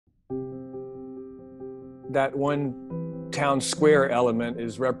that one town square element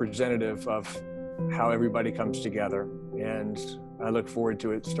is representative of how everybody comes together, and I look forward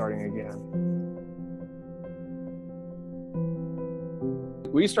to it starting again.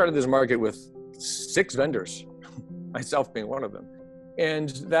 We started this market with 6 vendors, myself being one of them. And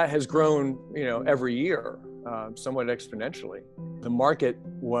that has grown, every year, somewhat exponentially. The market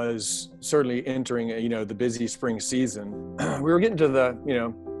was certainly entering, the busy spring season. We were getting to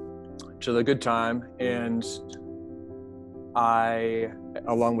the good time, and I,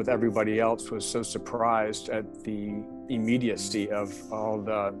 along with everybody else, was so surprised at the immediacy of all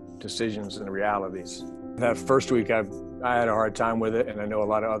the decisions and realities. That first week, I had a hard time with it, and I know a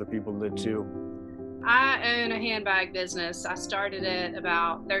lot of other people did too. I own a handbag business. I started it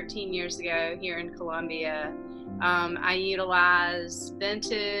about 13 years ago here in Columbia. I utilize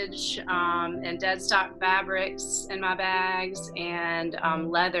vintage and dead stock fabrics in my bags and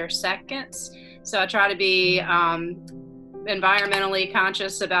leather seconds. So I try to be environmentally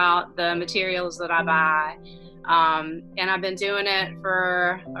conscious about the materials that I buy. And I've been doing it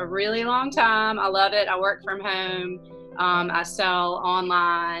for a really long time. I love it. I work from home. I sell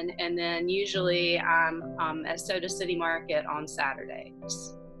online, and then usually I'm at Soda City Market on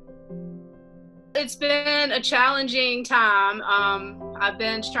Saturdays. It's been a challenging time. I've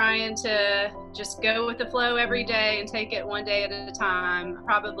been trying to just go with the flow every day and take it one day at a time.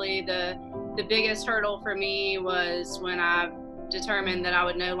 Probably the biggest hurdle for me was when I determined that I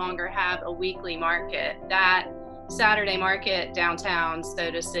would no longer have a weekly market. That Saturday market downtown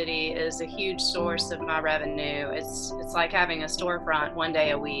Soda City is a huge source of my revenue. It's like having a storefront one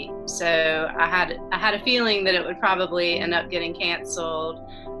day a week. So I had a feeling that it would probably end up getting canceled,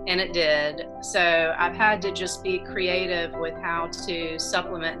 and it did. So I've had to just be creative with how to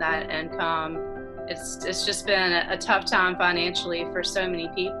supplement that income. It's just been a tough time financially for so many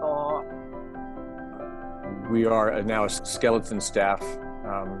people. We are now a skeleton staff,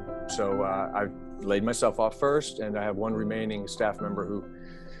 so I've laid myself off first, and I have one remaining staff member who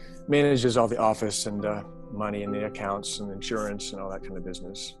manages all the office and money and the accounts and insurance and all that kind of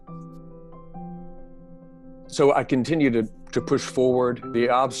business. So I continue to push forward. The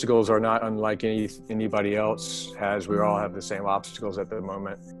obstacles are not unlike anybody else has. We all have the same obstacles at the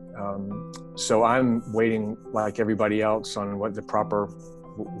moment. So I'm waiting like everybody else on what the proper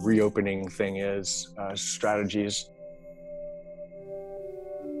reopening thing is, strategies.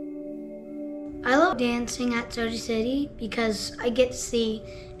 I love dancing at Soda City because I get to see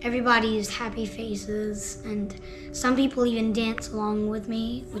everybody's happy faces, and some people even dance along with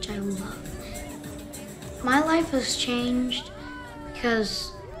me, which I love. My life has changed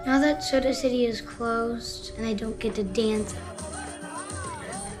because now that Soda City is closed and I don't get to dance,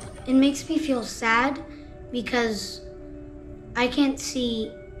 it makes me feel sad because I can't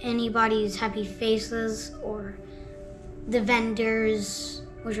see anybody's happy faces or the vendors,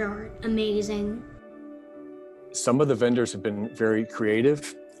 which are amazing. Some of the vendors have been very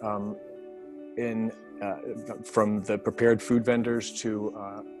creative, from the prepared food vendors to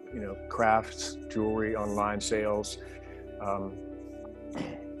crafts, jewelry, online sales,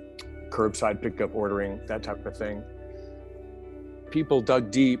 curbside pickup ordering, that type of thing. People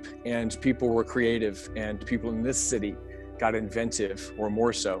dug deep, and people were creative, and people in this city got inventive, or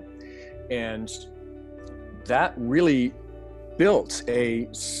more so. And that really built a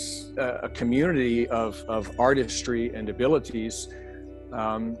community of artistry and abilities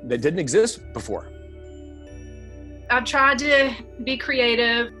that didn't exist before. I've tried to be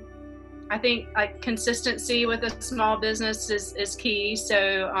creative. I think consistency with a small business is key.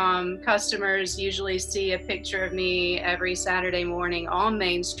 So customers usually see a picture of me every Saturday morning on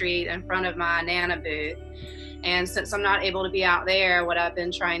Main Street in front of my Nana booth. And since I'm not able to be out there, what I've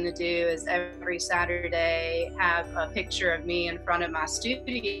been trying to do is every Saturday have a picture of me in front of my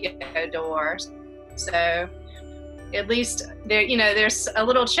studio door. So at least there's a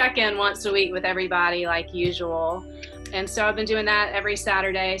little check-in once a week with everybody like usual. And so I've been doing that every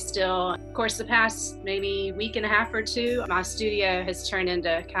Saturday still. Of course, the past maybe week and a half or two, my studio has turned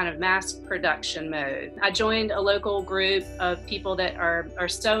into kind of mass production mode. I joined a local group of people that are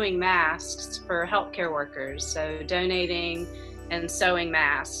sewing masks for healthcare workers, so donating and sewing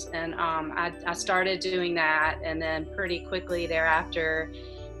masks. And I started doing that, and then pretty quickly thereafter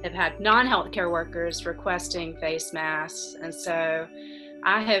have had non-healthcare workers requesting face masks. And so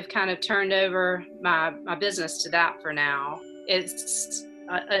I have kind of turned over my business to that for now. It's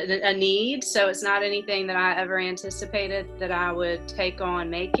a need, so it's not anything that I ever anticipated that I would take on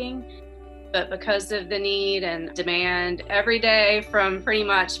making. But because of the need and demand, every day from pretty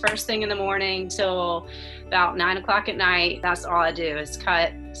much first thing in the morning till about 9 o'clock at night, that's all I do is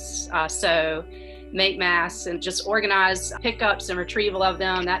cut, sew, make masks and just organize pickups and retrieval of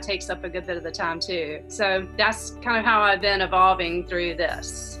them. That takes up a good bit of the time too. So that's kind of how I've been evolving through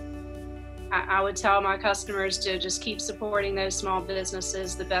this. I would tell my customers to just keep supporting those small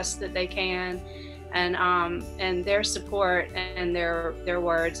businesses the best that they can. And their support and their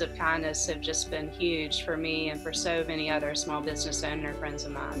words of kindness have just been huge for me and for so many other small business owner friends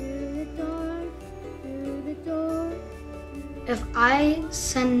of mine. If I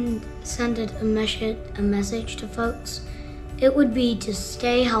send a message to folks, it would be to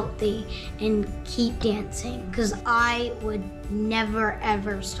stay healthy and keep dancing, because I would never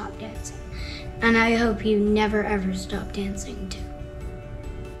ever stop dancing. And I hope you never ever stop dancing too.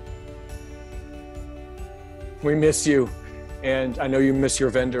 We miss you, and I know you miss your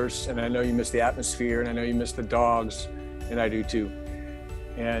vendors, and I know you miss the atmosphere, and I know you miss the dogs, and I do too.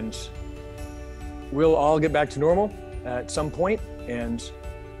 And we'll all get back to normal at some point, and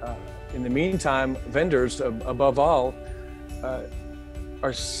in the meantime, vendors, above all,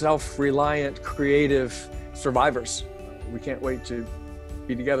 are self-reliant, creative survivors. We can't wait to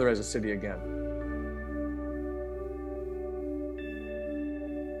be together as a city again.